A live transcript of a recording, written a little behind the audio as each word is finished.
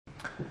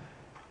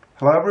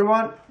Hello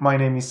everyone, my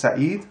name is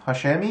Sam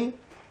Hashemi.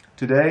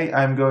 Today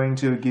I'm going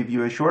to give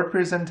you a short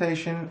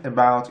presentation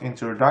about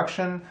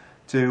introduction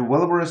to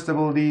Wellbore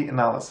stability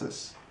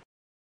analysis.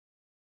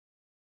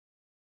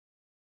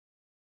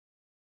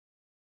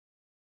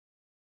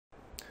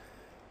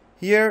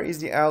 Here is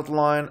the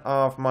outline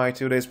of my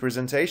today's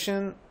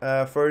presentation.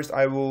 First,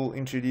 I will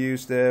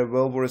introduce the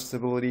Wellbore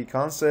stability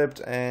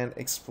concept and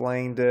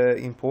explain the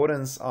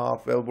importance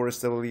of Wellbore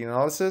stability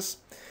analysis.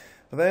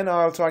 Then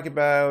I'll talk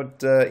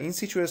about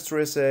in-situ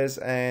stresses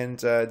and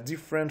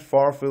different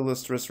far-field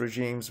stress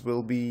regimes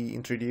will be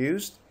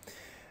introduced.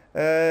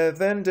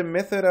 Then the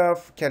method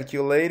of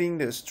calculating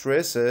the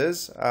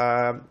stresses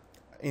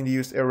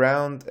induced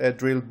around a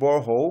drilled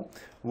borehole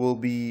will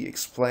be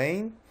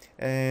explained.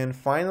 And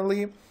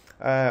finally,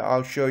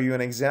 I'll show you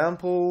an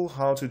example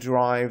how to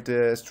derive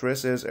the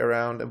stresses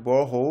around a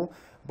borehole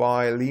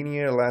by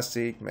linear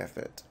elastic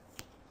method.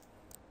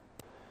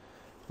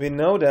 We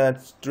know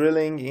that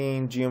drilling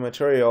in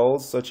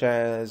geomaterials such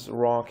as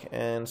rock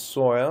and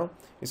soil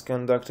is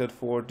conducted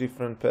for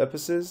different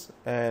purposes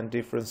and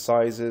different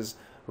sizes,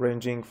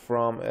 ranging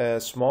from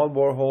a small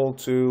borehole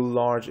to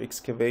large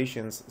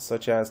excavations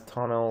such as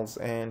tunnels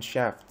and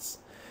shafts.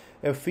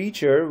 A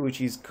feature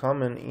which is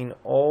common in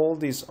all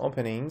these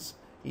openings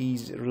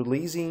is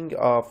releasing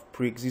of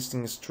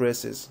pre-existing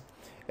stresses,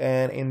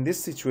 and in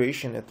this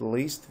situation at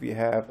least we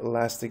have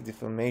elastic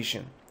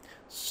deformation.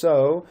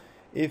 So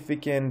if we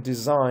can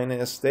design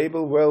a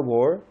stable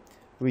wellbore,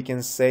 we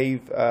can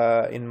save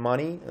in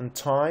money and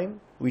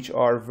time, which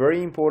are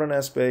very important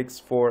aspects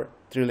for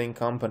drilling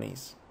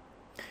companies.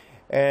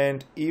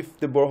 And if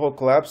the borehole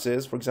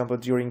collapses, for example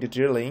during the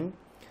drilling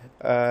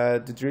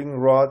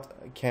rod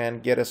can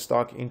get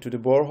stuck into the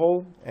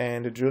borehole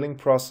and the drilling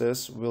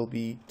process will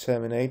be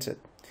terminated.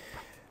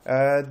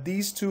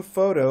 These two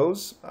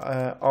photos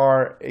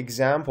are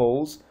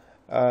examples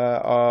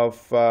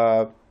of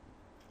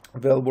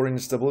wellbore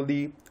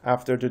instability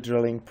after the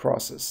drilling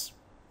process.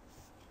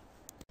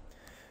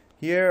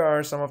 Here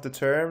are some of the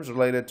terms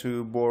related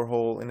to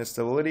borehole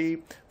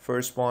instability.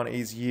 First one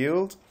is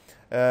yield.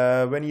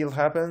 When yield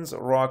happens,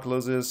 rock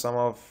loses some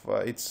of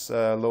its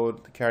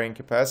load carrying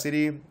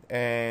capacity,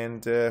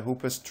 and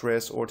hoop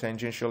stress or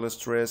tangential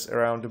stress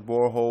around the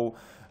borehole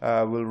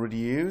will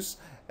reduce,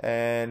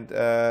 and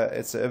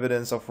it's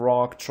evidence of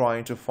rock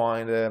trying to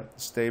find a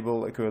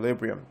stable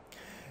equilibrium.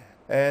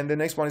 And the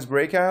next one is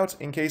breakout.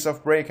 In case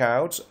of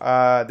breakout,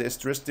 the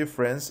stress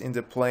difference in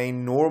the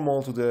plane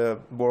normal to the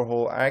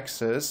borehole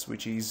axis,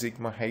 which is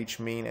sigma h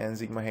mean and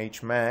sigma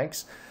h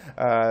max,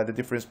 the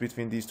difference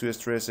between these two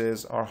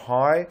stresses are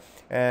high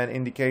and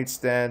indicates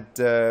that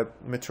the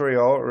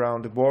material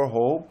around the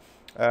borehole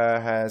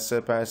has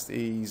surpassed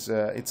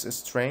its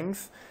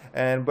strength,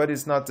 but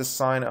it's not the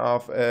sign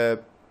of a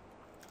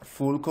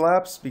full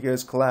collapse,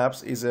 because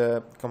collapse is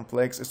a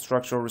complex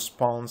structural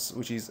response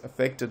which is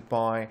affected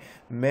by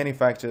many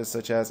factors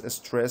such as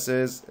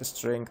stresses,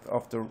 strength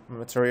of the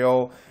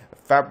material,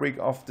 fabric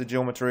of the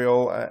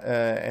geomaterial,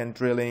 and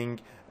drilling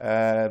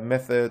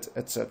method,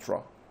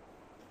 etc.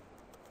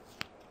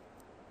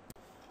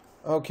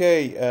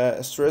 Okay,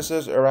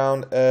 stresses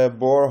around a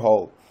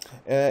borehole.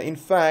 In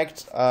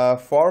fact,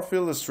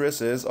 far-field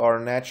stresses are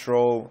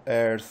natural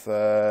earth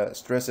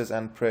stresses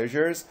and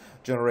pressures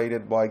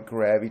generated by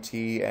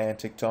gravity and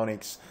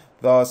tectonics.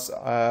 Thus,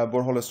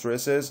 borehole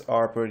stresses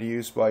are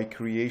produced by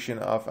creation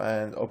of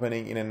an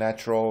opening in a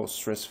natural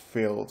stress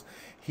field.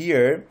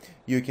 Here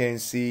you can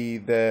see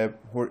the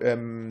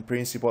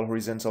principal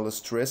horizontal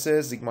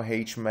stresses, sigma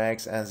h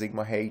max and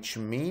sigma h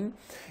mean.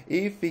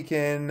 If we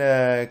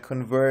can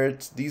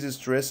convert these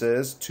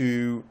stresses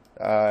to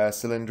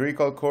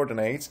cylindrical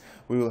coordinates,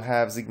 we will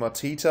have sigma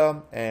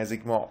theta and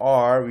sigma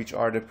r, which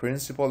are the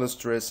principal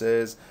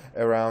stresses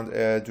around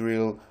a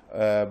drill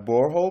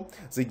borehole.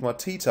 Sigma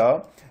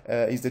theta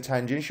is the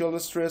tangential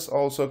stress,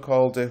 also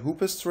called the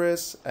hoop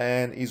stress,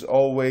 and is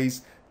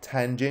always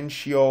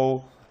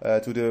tangential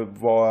to the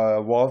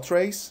wall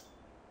trace.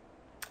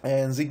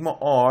 And sigma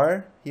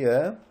r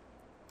here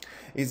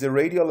is the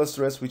radial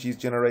stress, which is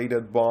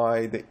generated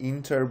by the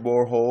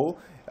inter-borehole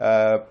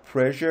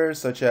pressure,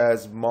 such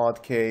as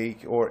mud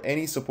cake or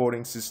any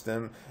supporting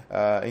system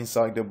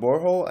inside the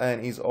borehole,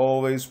 and is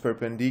always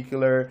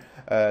perpendicular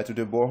to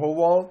the borehole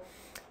wall.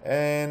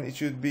 And it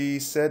should be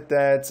said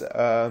that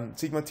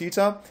sigma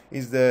theta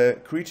is the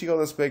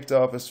critical aspect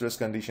of a stress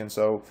condition.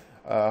 So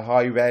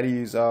high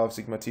values of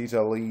sigma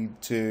theta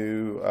lead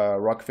to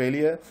rock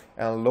failure,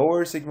 and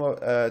lower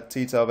sigma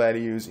theta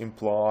values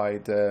imply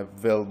the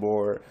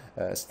wellbore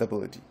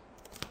stability.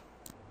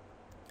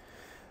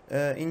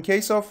 In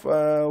case of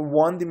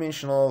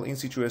one-dimensional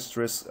in-situ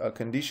stress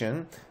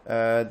condition,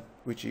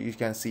 which you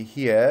can see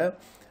here,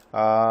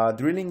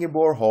 drilling a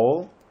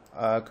borehole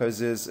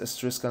causes a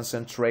stress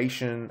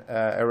concentration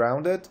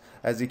around it.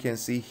 As you can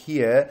see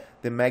here,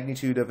 the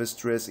magnitude of a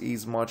stress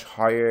is much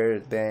higher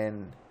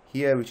than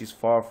here, which is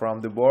far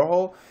from the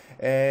borehole.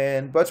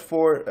 But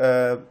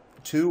for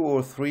 2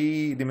 or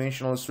 3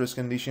 dimensional stress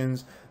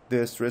conditions,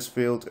 the stress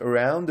field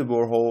around the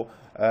borehole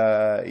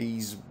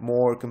is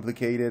more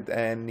complicated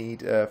and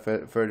need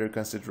further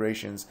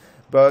considerations.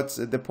 But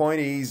the point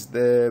is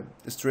the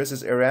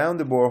stresses around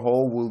the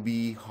borehole will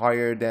be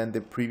higher than the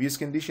previous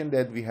condition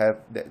that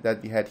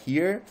we had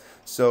here.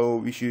 So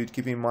we should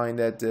keep in mind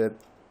that the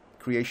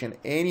creation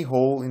any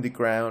hole in the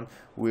ground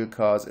will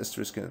cause a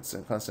stress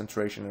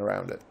concentration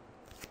around it.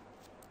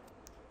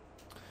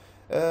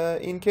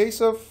 In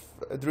case of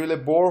drill a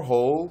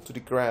borehole to the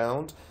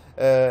ground,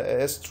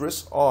 a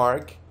stress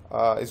arc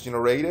is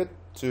generated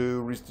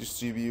to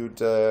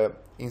redistribute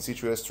in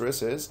situ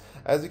stresses.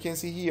 As you can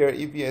see here,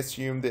 if we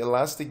assume the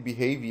elastic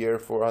behavior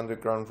for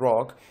underground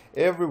rock,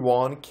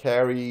 everyone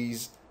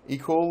carries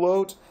equal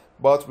load,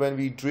 but when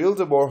we drill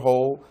the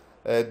borehole,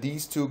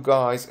 these two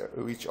guys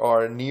which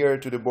are near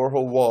to the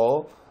borehole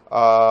wall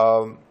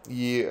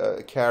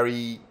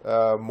carry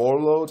more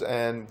load,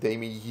 and they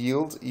may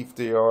yield if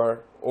they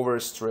are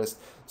overstressed.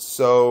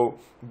 So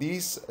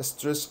this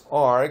stress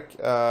arc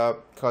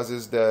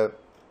causes the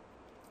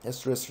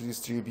stress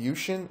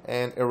redistribution,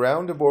 and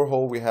around the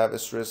borehole we have a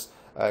stress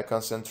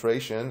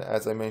concentration,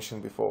 as I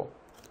mentioned before.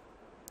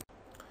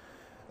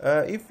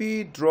 If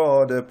we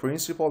draw the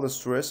principal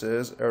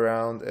stresses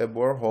around a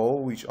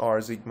borehole, which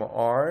are sigma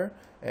r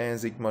and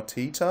sigma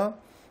theta,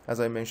 as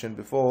I mentioned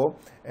before,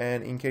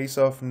 and in case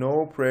of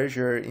no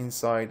pressure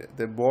inside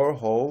the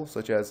borehole,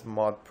 such as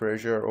mud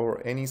pressure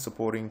or any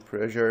supporting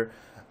pressure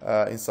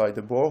inside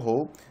the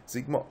borehole,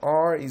 sigma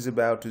r is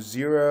about to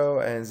 0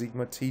 and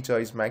sigma theta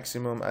is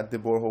maximum at the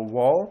borehole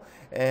wall.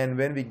 And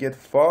when we get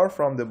far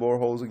from the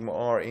borehole, sigma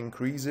r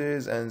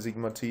increases and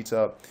sigma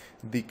theta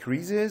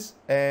decreases,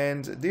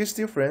 and this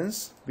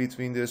difference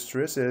between the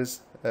stresses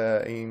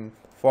in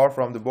far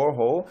from the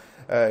borehole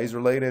is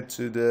related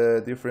to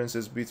the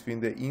differences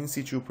between the in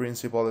situ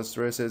principal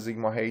stresses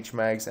sigma h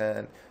max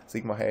and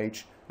sigma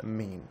h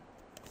mean.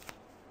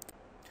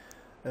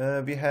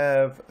 We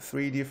have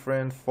three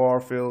different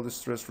far field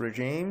stress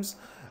regimes: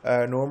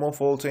 normal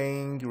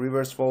faulting,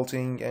 reverse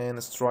faulting,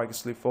 and strike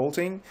slip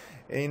faulting.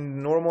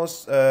 In normal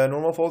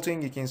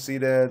faulting, you can see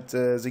that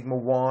sigma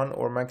 1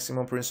 or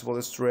maximum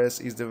principal stress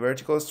is the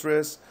vertical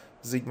stress,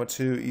 sigma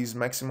 2 is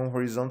maximum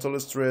horizontal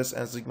stress,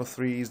 and sigma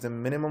 3 is the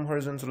minimum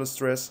horizontal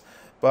stress.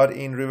 But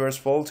in reverse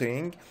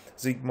faulting,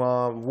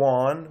 sigma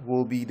 1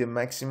 will be the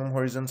maximum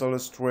horizontal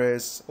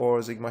stress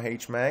or sigma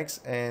h max,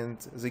 and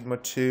sigma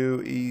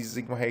 2 is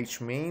sigma h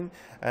mean,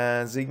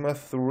 and sigma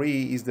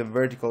 3 is the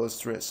vertical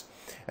stress.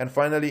 And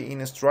finally,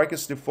 in strike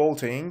slip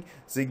faulting,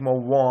 sigma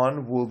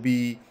 1 will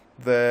be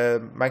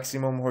the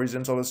maximum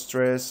horizontal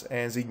stress,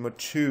 and sigma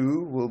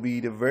 2 will be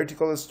the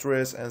vertical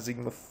stress, and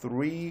sigma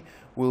 3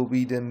 will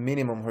be the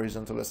minimum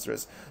horizontal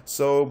stress.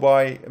 So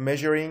by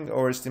measuring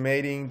or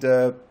estimating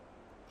the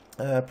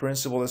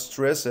principal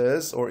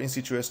stresses or in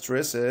situ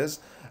stresses,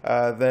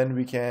 then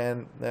we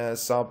can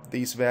sub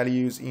these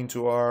values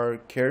into our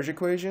Kerr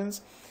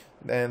equations,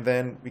 and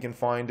then we can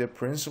find the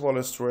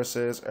principal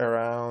stresses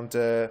around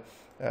the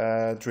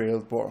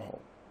drilled borehole.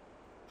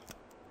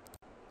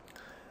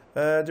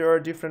 There are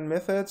different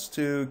methods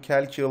to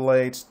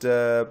calculate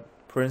the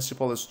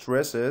principal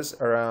stresses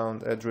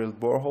around a drilled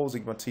borehole,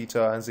 sigma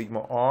theta and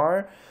sigma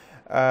r.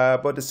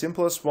 But the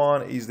simplest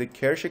one is the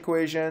Kerr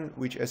equation,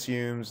 which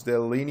assumes the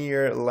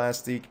linear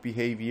elastic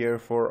behavior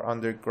for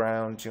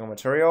underground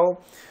geomaterial.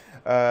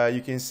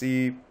 You can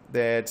see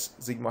that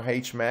sigma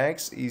h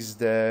max is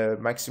the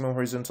maximum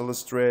horizontal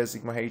stress,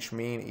 sigma h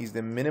mean is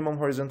the minimum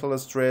horizontal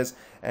stress,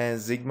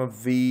 and sigma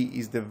v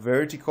is the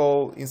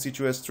vertical in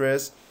situ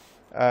stress.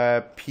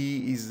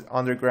 P is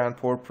underground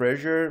pore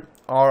pressure,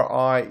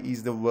 Ri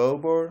is the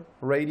Wellbore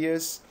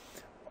radius,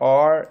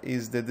 R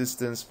is the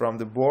distance from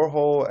the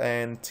borehole,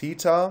 and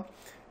theta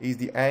is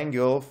the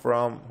angle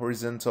from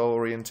horizontal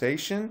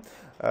orientation.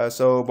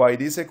 So by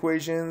these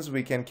equations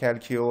we can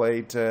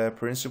calculate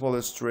principal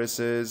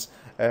stresses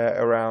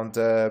around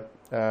the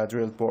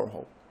drilled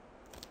borehole.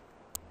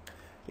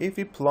 If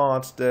we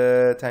plot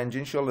the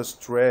tangential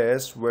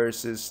stress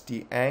versus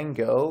the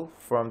angle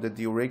from the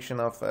direction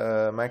of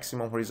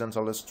maximum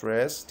horizontal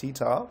stress,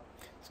 theta,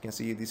 as you can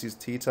see this is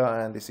theta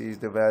and this is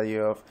the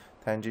value of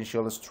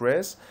tangential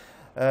stress,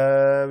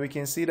 we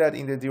can see that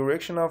in the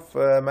direction of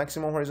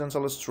maximum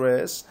horizontal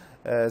stress,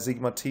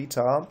 sigma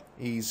theta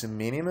is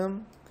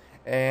minimum,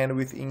 and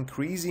with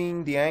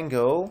increasing the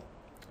angle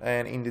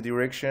and in the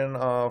direction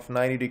of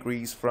 90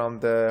 degrees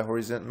from the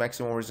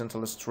maximum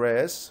horizontal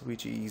stress,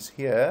 which is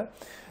here,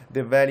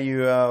 the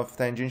value of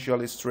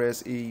tangential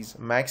stress is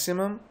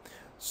maximum.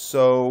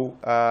 So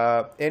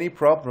any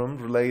problem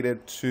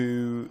related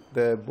to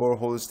the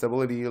borehole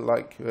stability,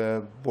 like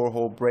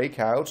borehole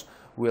breakout,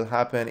 will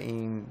happen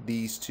in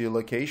these two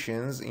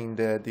locations in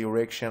the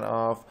direction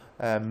of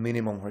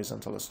minimum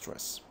horizontal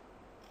stress.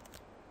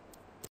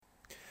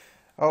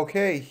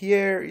 Okay,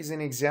 here is an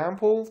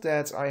example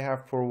that I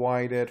have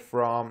provided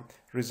from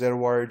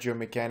Reservoir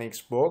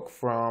Geomechanics book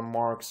from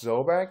Mark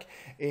Zobak.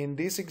 In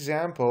this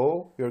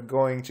example, we're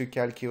going to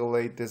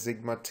calculate the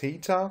sigma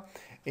theta,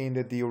 in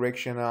the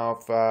direction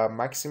of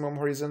maximum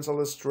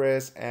horizontal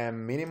stress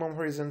and minimum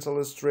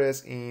horizontal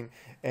stress in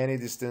any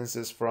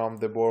distances from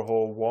the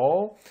borehole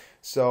wall.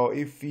 So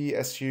if we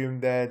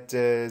assume that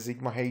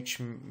sigma H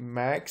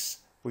max,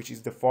 which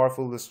is the far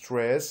field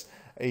stress,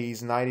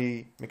 is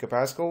 90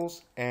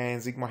 megapascals,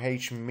 and sigma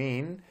H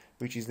min,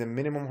 which is the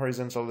minimum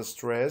horizontal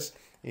stress,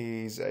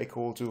 is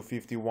equal to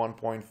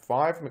 51.5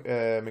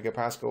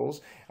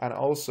 megapascals, and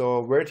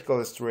also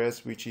vertical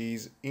stress, which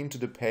is into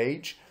the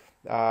page,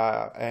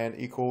 and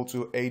equal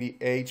to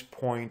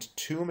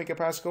 88.2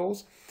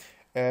 megapascals.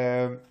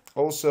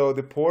 Also,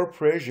 the pore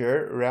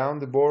pressure around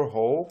the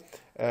borehole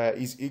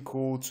is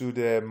equal to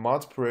the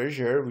mud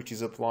pressure, which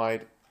is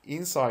applied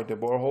inside the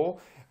borehole.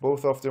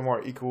 Both of them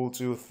are equal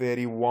to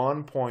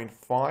 31.5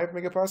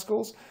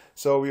 megapascals.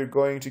 So we're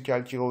going to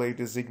calculate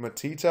the sigma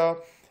theta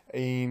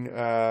in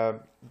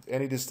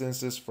any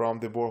distances from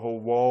the borehole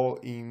wall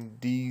in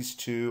these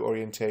two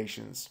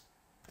orientations.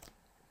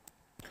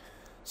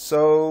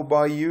 So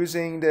by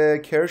using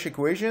the Kirsch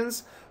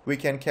equations, we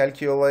can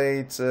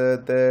calculate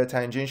the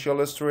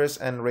tangential stress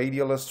and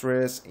radial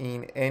stress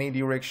in any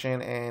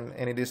direction and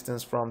any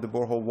distance from the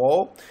borehole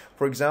wall.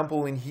 For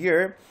example, in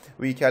here,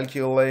 we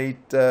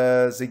calculate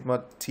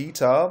sigma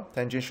theta,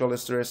 tangential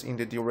stress in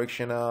the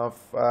direction of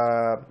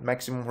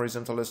maximum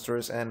horizontal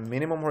stress and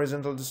minimum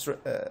horizontal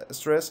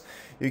stress.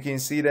 You can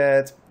see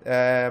that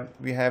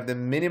we have the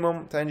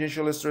minimum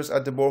tangential stress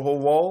at the borehole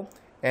wall,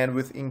 and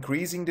with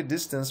increasing the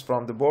distance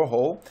from the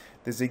borehole,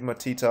 the sigma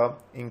theta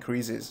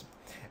increases.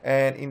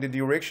 And in the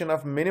direction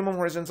of minimum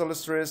horizontal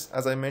stress,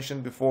 as I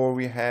mentioned before,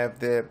 we have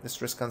the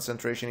stress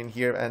concentration in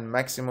here and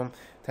maximum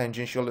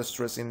tangential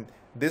stress in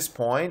this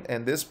point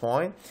and this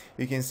point.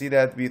 You can see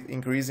that with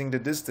increasing the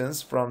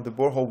distance from the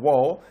borehole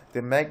wall,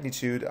 the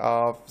magnitude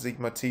of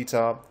sigma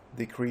theta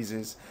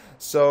decreases.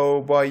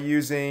 So by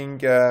using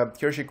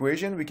Kirsch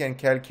equation, we can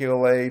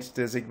calculate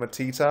the sigma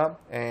theta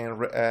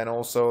and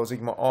also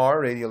sigma r,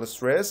 radial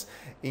stress,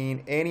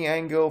 in any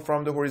angle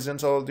from the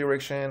horizontal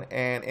direction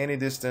and any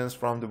distance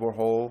from the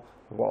borehole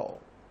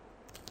wall.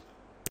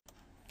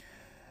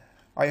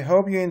 I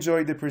hope you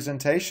enjoyed the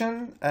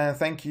presentation, and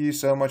thank you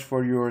so much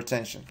for your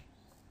attention.